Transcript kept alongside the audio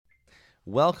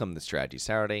Welcome to Strategy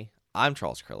Saturday. I'm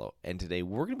Charles Carlo, and today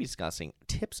we're going to be discussing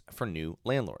tips for new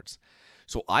landlords.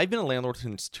 So I've been a landlord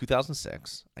since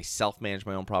 2006. I self-managed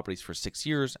my own properties for 6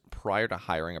 years prior to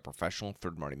hiring a professional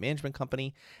third-party management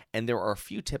company, and there are a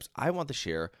few tips I want to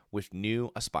share with new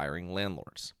aspiring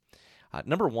landlords.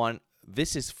 Number one,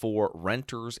 this is for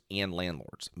renters and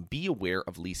landlords. Be aware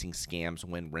of leasing scams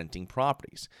when renting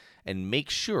properties and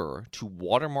make sure to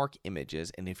watermark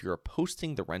images. And if you're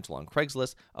posting the rental on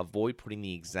Craigslist, avoid putting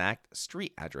the exact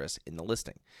street address in the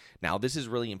listing. Now, this is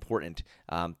really important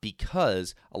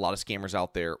because a lot of scammers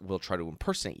out there will try to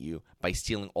impersonate you by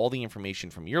stealing all the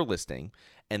information from your listing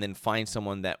and then find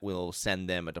someone that will send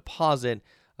them a deposit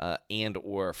and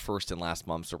or first and last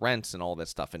month's rents and all that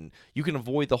stuff. And you can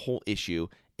avoid the whole issue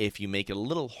if you make it a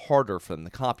little harder for them to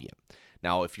copy it.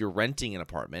 Now, if you're renting an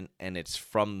apartment and it's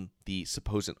from the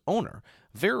supposed owner,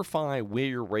 verify where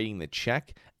you're writing the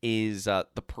check is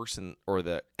the person or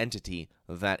the entity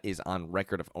that is on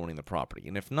record of owning the property.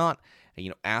 And if not,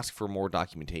 ask for more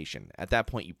documentation. At that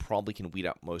point, you probably can weed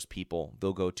out most people.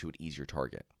 They'll go to an easier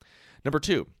target. Number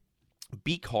two,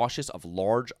 be cautious of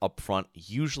large upfront,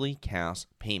 usually cash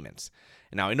payments.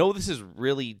 Now, I know this is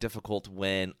really difficult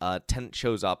when a tenant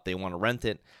shows up, they want to rent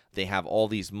it, they have all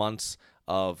these months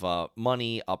of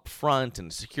money up front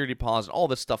and security deposit, all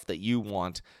the stuff that you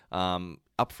want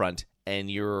up front, and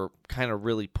you're kind of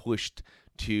really pushed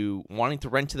to wanting to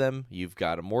rent to them. You've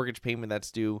got a mortgage payment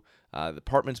that's due, the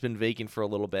apartment's been vacant for a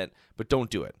little bit, but don't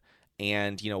do it.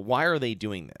 And, why are they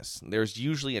doing this? There's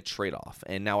usually a trade-off.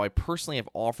 And now I personally have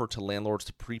offered to landlords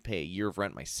to prepay a year of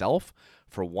rent myself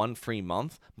for 1 free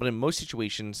month. But in most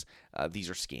situations, these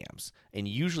are scams. And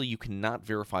usually you cannot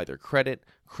verify their credit,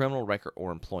 criminal record,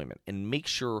 or employment. And make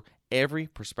sure every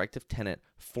prospective tenant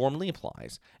formally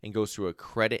applies and goes through a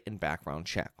credit and background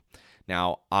check.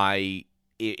 Now,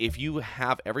 if you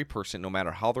have every person, no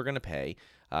matter how they're going to pay,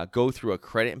 go through a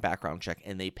credit and background check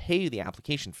and they pay the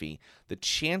application fee, the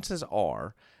chances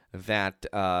are that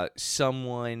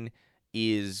someone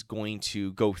is going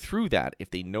to go through that if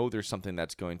they know there's something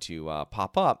that's going to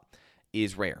pop up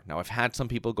is rare. Now, I've had some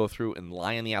people go through and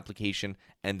lie on the application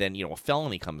and then, a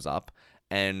felony comes up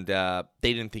and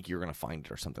they didn't think you were going to find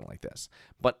it or something like this.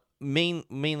 But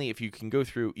mainly, if you can go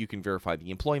through, you can verify the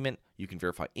employment, you can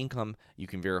verify income, you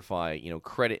can verify,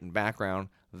 credit and background.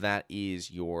 That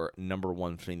is your number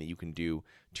one thing that you can do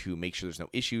to make sure there's no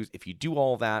issues. If you do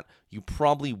all that, you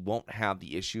probably won't have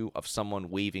the issue of someone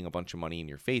waving a bunch of money in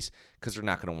your face because they're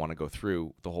not going to want to go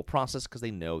through the whole process because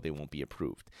they know they won't be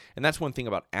approved. And that's one thing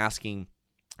about asking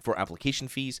for application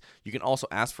fees. You can also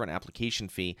ask for an application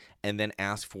fee and then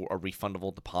ask for a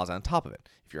refundable deposit on top of it.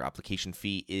 If your application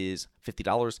fee is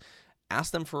 $50,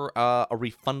 ask them for a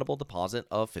refundable deposit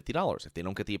of $50. If they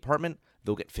don't get the apartment,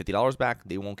 they'll get $50 back.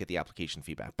 They won't get the application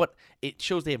fee back. But it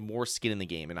shows they have more skin in the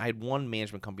game. And I had one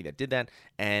management company that did that,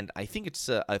 and I think it's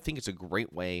a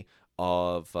great way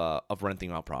of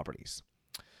renting out properties.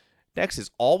 Next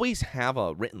is always have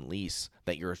a written lease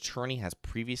that your attorney has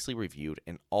previously reviewed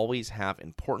and always have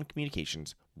important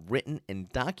communications written and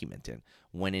documented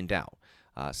when in doubt.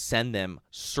 Send them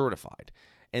certified.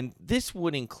 And this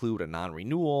would include a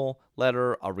non-renewal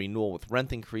letter, a renewal with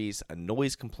rent increase, a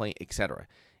noise complaint, etc.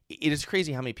 It is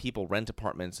crazy how many people rent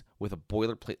apartments with a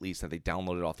boilerplate lease that they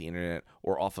downloaded off the internet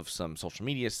or off of some social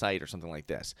media site or something like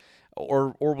this,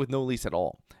 or with no lease at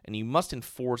all. And you must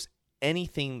enforce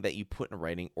anything that you put in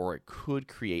writing, or it could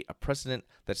create a precedent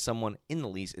that something in the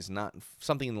lease is not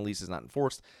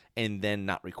enforced and then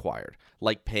not required,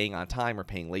 like paying on time or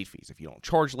paying late fees. If you don't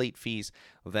charge late fees,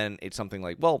 then it's something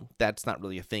like, well, that's not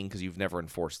really a thing because you've never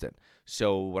enforced it.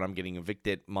 So when I'm getting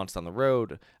evicted months down the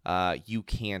road, you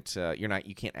can't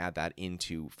add that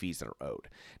into fees that are owed.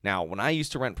 Now, when I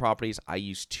used to rent properties, I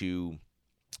used to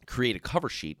create a cover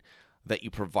sheet that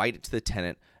you provided to the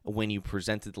tenant when you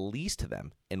presented the lease to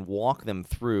them and walk them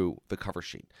through the cover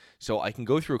sheet. So I can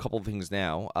go through a couple of things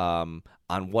now on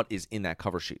what is in that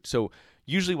cover sheet. So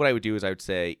usually what I would do is I would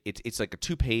say it's like a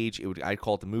 2-page, I'd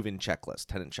call it the move-in checklist,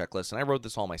 tenant checklist. And I wrote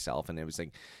this all myself, and it was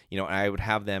like, I would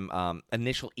have them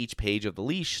initial each page of the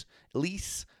lease.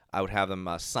 I would have them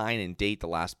sign and date the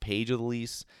last page of the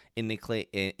lease,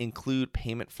 include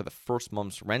payment for the first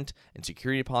month's rent and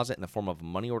security deposit in the form of a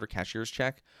money order cashier's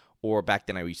check, or back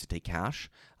then I used to take cash.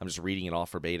 I'm just reading it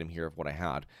off verbatim here of what I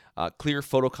had. Clear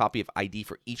photocopy of ID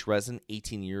for each resident,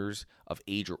 18 years of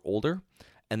age or older.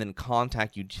 and then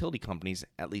contact utility companies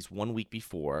at least 1 week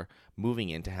before moving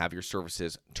in to have your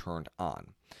services turned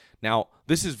on. Now,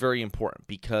 this is very important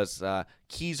because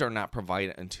keys are not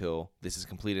provided until this is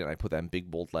completed. And I put that in big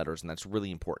bold letters, and that's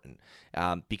really important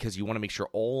because you want to make sure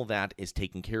all that is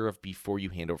taken care of before you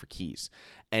hand over keys.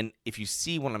 And if you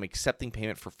see when I'm accepting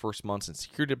payment for first month's and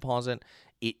security deposit,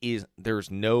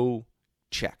 there's no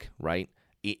check, right?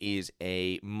 It is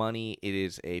a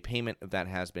payment that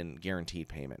has been guaranteed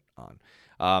payment on.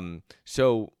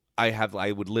 So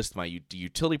I would list my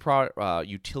utility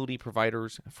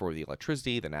providers for the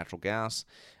electricity, the natural gas.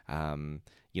 I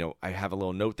have a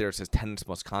little note there that says tenants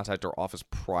must contact our office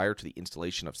prior to the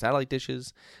installation of satellite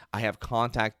dishes. I have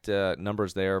contact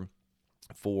numbers there.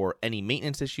 For any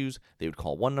maintenance issues, they would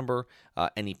call one number.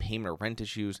 Any payment or rent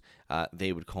issues,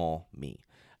 they would call me.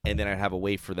 And then I'd have a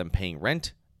way for them paying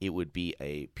rent. It would be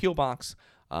a P.O. box.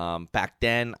 Back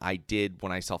then,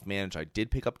 when I self-managed, I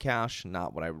did pick up cash,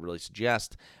 not what I would really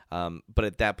suggest. But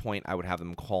at that point, I would have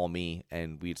them call me,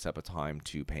 and we'd set up a time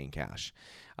to pay in cash.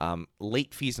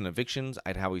 Late fees and evictions,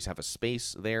 I'd always have a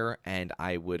space there, and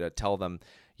I would tell them,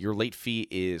 your late fee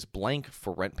is blank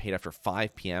for rent paid after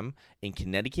 5 p.m. In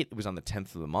Connecticut, it was on the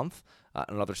 10th of the month.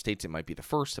 In other states, it might be the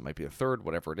 1st, it might be the 3rd,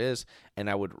 whatever it is. And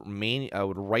I would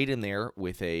write in there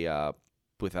with a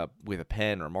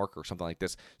pen or marker or something like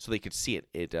this, so they could see it.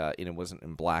 And it wasn't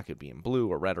in black; it'd be in blue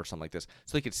or red or something like this,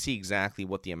 so they could see exactly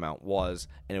what the amount was,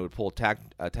 and it would pull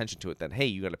attention to it that, hey,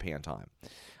 you got to pay on time.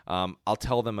 I'll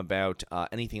tell them about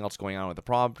anything else going on with the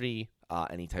property,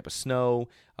 any type of snow,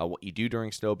 what you do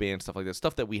during snow bans, stuff like that,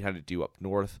 stuff that we had to do up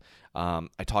north.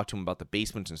 I talked to them about the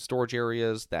basements and storage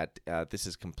areas, that this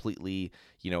is completely,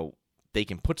 they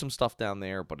can put some stuff down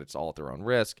there, but it's all at their own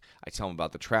risk. I tell them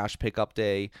about the trash pickup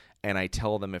day, and I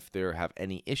tell them if they have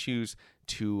any issues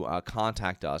to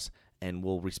contact us, and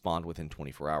we'll respond within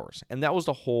 24 hours. And that was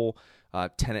the whole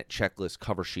tenant checklist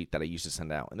cover sheet that I used to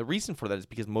send out. And the reason for that is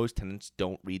because most tenants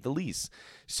don't read the lease.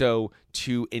 So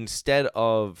instead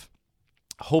of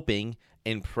hoping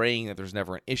and praying that there's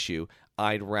never an issue,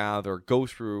 I'd rather go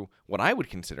through what I would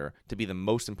consider to be the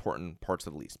most important parts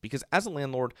of the lease. Because as a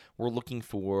landlord, we're looking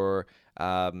for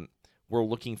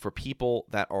people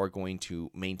that are going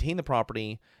to maintain the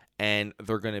property, and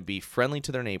they're going to be friendly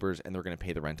to their neighbors, and they're going to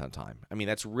pay the rent on time. I mean,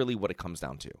 that's really what it comes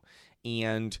down to.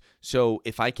 And so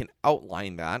if I can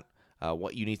outline that,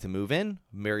 what you need to move in,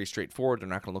 very straightforward. They're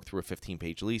not going to look through a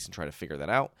 15-page lease and try to figure that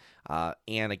out.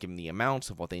 And I give them the amounts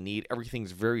of what they need.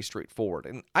 Everything's very straightforward.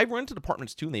 And I've rented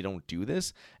apartments too, and they don't do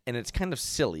this, and it's kind of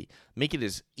silly. Make it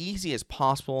as easy as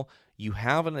possible. You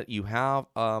have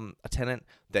a tenant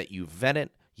that you vetted.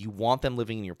 You want them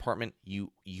living in your apartment. You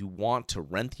want to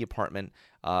rent the apartment.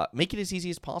 Make it as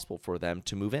easy as possible for them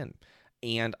to move in.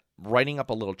 And writing up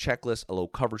a little checklist, a little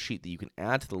cover sheet that you can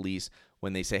add to the lease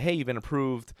when they say, hey, you've been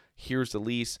approved, here's the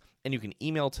lease, and you can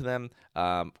email to them.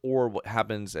 Or what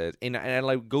happens is, and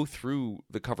I go through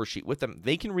the cover sheet with them.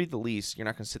 They can read the lease. You're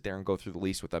not going to sit there and go through the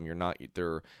lease with them. You're not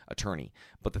their attorney.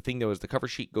 But the thing, though, is the cover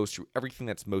sheet goes through everything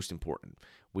that's most important,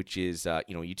 which is,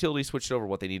 utility switched over,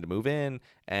 what they need to move in,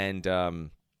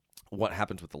 and what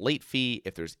happens with the late fee.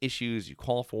 If there's issues, you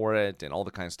call for it, and all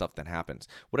the kind of stuff that happens.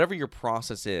 Whatever your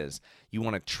process is, you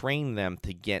want to train them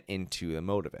to get into the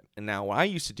mode of it. And now what I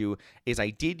used to do is I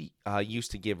did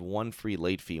used to give one free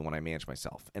late fee when I managed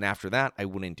myself. And after that, I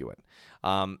wouldn't do it.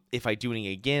 If I do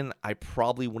it again, I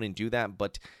probably wouldn't do that.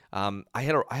 But I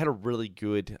had a really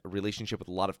good relationship with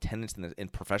a lot of tenants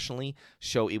and professionally,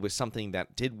 so it was something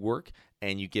that did work.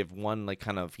 And you give one,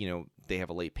 they have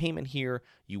a late payment here,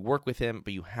 you work with him,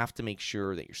 but you have to make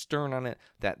sure that you're stern on it,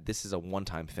 that this is a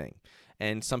one-time thing.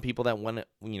 And some people that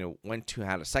went to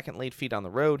have a second late fee down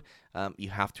the road, you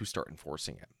have to start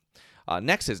enforcing it.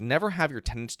 Next is never have your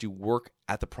tenants do work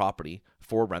at the property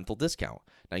for a rental discount.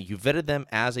 Now, you vetted them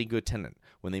as a good tenant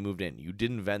when they moved in. You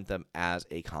didn't vet them as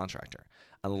a contractor.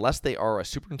 Unless they are a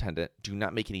superintendent, do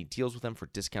not make any deals with them for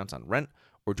discounts on rent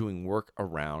or doing work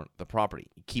around the property.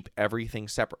 Keep everything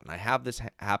separate. And I have this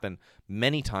happen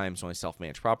many times when I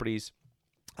self-manage properties.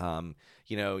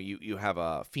 You have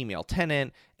a female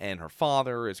tenant, and her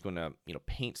father is going to,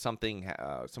 paint something.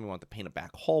 Somebody wanted to paint a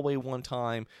back hallway one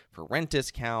time for rent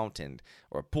discount,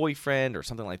 or a boyfriend or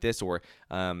something like this. Or,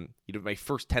 my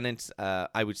first tenants,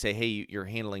 I would say, hey, you're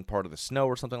handling part of the snow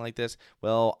or something like this.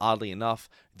 Well, oddly enough,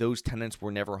 those tenants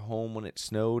were never home when it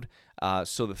snowed.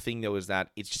 So the thing, though, is that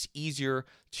it's just easier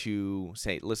to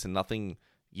say, listen,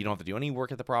 you don't have to do any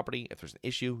work at the property. If there's an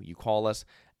issue, you call us,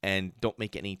 and don't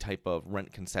make any type of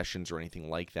rent concessions or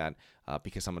anything like that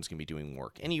because someone's going to be doing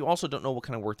work. And you also don't know what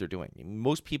kind of work they're doing.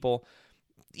 Most people,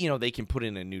 they can put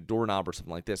in a new doorknob or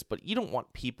something like this, but you don't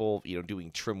want people,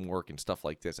 doing trim work and stuff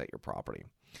like this at your property.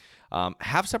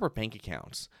 Have separate bank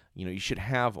accounts. You should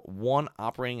have one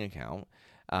operating account.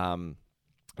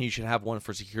 You should have one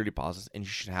for security deposits, and you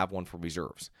should have one for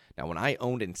reserves. Now, when I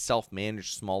owned and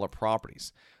self-managed smaller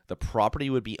properties, the property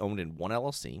would be owned in one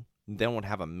LLC, then would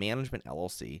have a management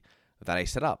LLC that I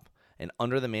set up. And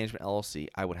under the management LLC,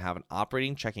 I would have an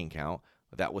operating checking account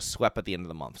that was swept at the end of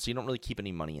the month. So you don't really keep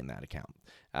any money in that account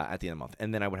at the end of the month.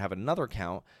 And then I would have another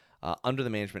account under the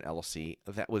management LLC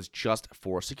that was just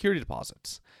for security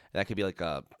deposits. That could be like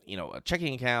a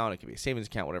checking account, it could be a savings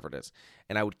account, whatever it is.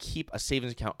 And I would keep a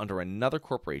savings account under another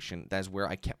corporation. That is where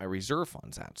I kept my reserve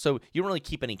funds at. So you don't really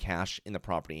keep any cash in the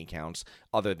property accounts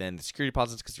other than the security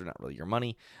deposits because they're not really your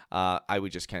money. I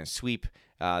would just kind of sweep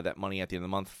that money at the end of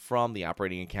the month from the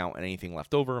operating account, and anything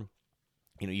left over,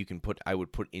 I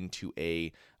would put into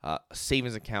a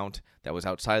savings account that was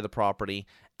outside of the property,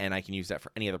 and I can use that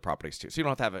for any other properties too. So you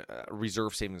don't have to have a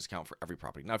reserve savings account for every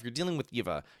property. Now, if you're dealing with, you have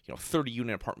a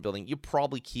 30-unit apartment building, you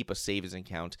probably keep a savings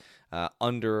account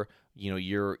under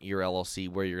your LLC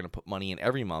where you're going to put money in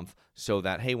every month, so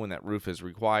that, hey, when that roof is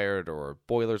required or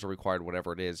boilers are required,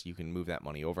 whatever it is, you can move that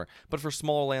money over. But for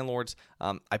smaller landlords,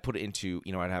 I put it into,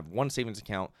 I'd have one savings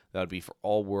account that would be for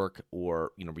all work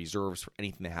or, reserves for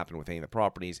anything that happened with any of the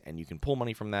properties, and you can pull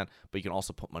money from that, but you can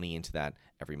also put money into that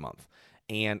every month.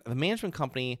 And the management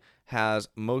company has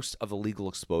most of the legal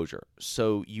exposure,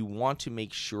 so you want to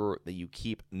make sure that you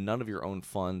keep none of your own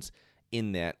funds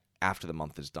in that after the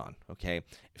month is done, okay?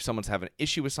 If someone's having an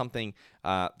issue with something,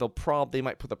 they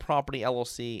might put the property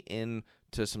LLC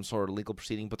into some sort of legal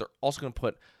proceeding, but they're also going to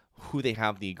put who they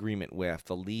have the agreement with,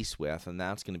 the lease with, and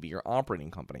that's going to be your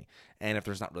operating company. And if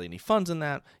there's not really any funds in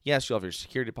that, yes, you'll have your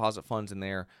security deposit funds in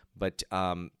there, but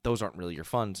those aren't really your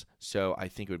funds. So I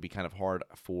think it would be kind of hard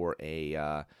for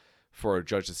a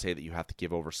judge to say that you have to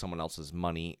give over someone else's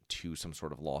money to some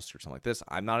sort of lawsuit or something like this.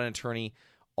 I'm not an attorney.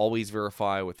 Always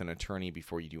verify with an attorney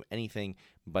before you do anything,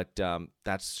 but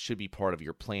that should be part of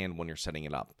your plan when you're setting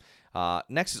it up.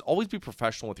 Next is always be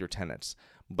professional with your tenants,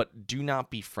 but do not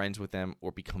be friends with them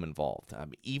or become involved.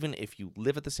 Even if you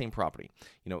live at the same property,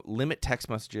 limit text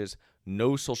messages,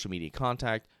 no social media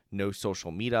contact, no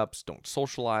social meetups, don't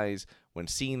socialize when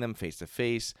seeing them face to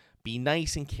face. Be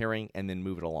nice and caring, and then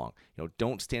move it along.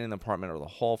 Don't stand in the apartment or the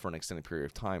hall for an extended period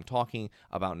of time talking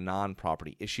about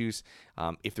non-property issues.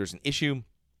 If there's an issue,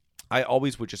 I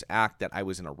always would just act that I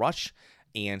was in a rush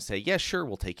and say, yeah, sure,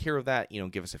 we'll take care of that.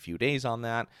 Give us a few days on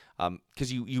that,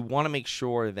 because you want to make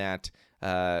sure that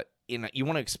you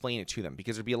want to explain it to them,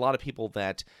 because there'd be a lot of people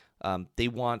that they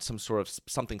want some sort of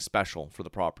something special for the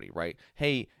property, right?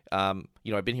 Hey, I've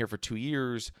been here for 2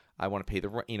 years. I want to pay the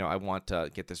rent. I want to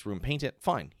get this room painted.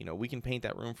 Fine, we can paint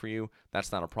that room for you.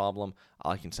 That's not a problem.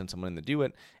 I can send someone in to do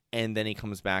it. And then he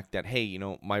comes back that, hey,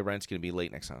 my rent's going to be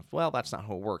late next month. Well, that's not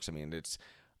how it works. I mean,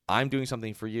 I'm doing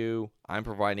something for you. I'm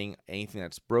providing anything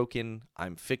that's broken.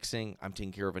 I'm fixing. I'm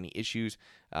taking care of any issues,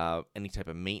 any type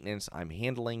of maintenance I'm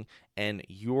handling. And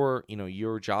your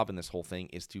job in this whole thing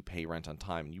is to pay rent on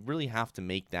time. And you really have to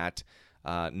make that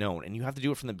known, and you have to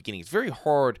do it from the beginning. It's very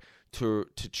hard to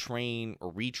train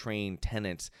or retrain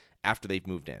tenants after they've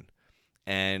moved in.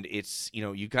 And it's,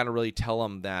 you got to really tell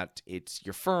them that it's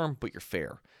you're firm, but you're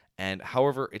fair. And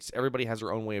however, everybody has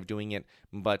their own way of doing it,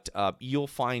 but you'll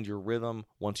find your rhythm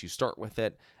once you start with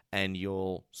it, and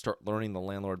you'll start learning the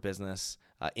landlord business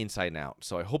inside and out.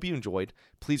 So I hope you enjoyed.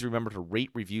 Please remember to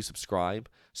rate, review, subscribe,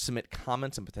 submit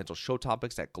comments and potential show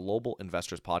topics at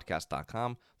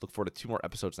globalinvestorspodcast.com. Look forward to 2 more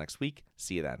episodes next week.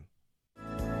 See you then.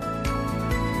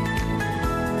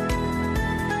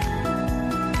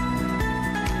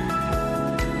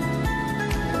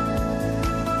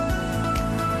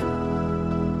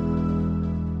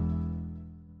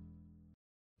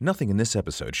 Nothing in this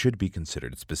episode should be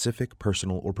considered specific,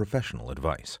 personal, or professional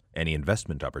advice. Any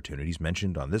investment opportunities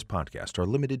mentioned on this podcast are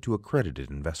limited to accredited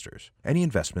investors. Any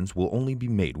investments will only be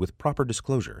made with proper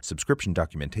disclosure, subscription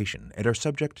documentation, and are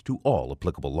subject to all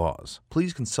applicable laws.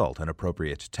 Please consult an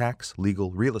appropriate tax,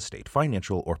 legal, real estate,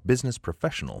 financial, or business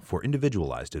professional for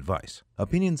individualized advice.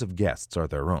 Opinions of guests are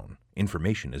their own.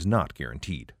 Information is not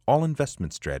guaranteed. All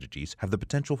investment strategies have the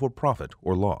potential for profit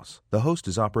or loss. The host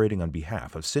is operating on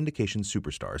behalf of Syndication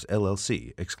Superstars,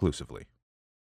 LLC exclusively.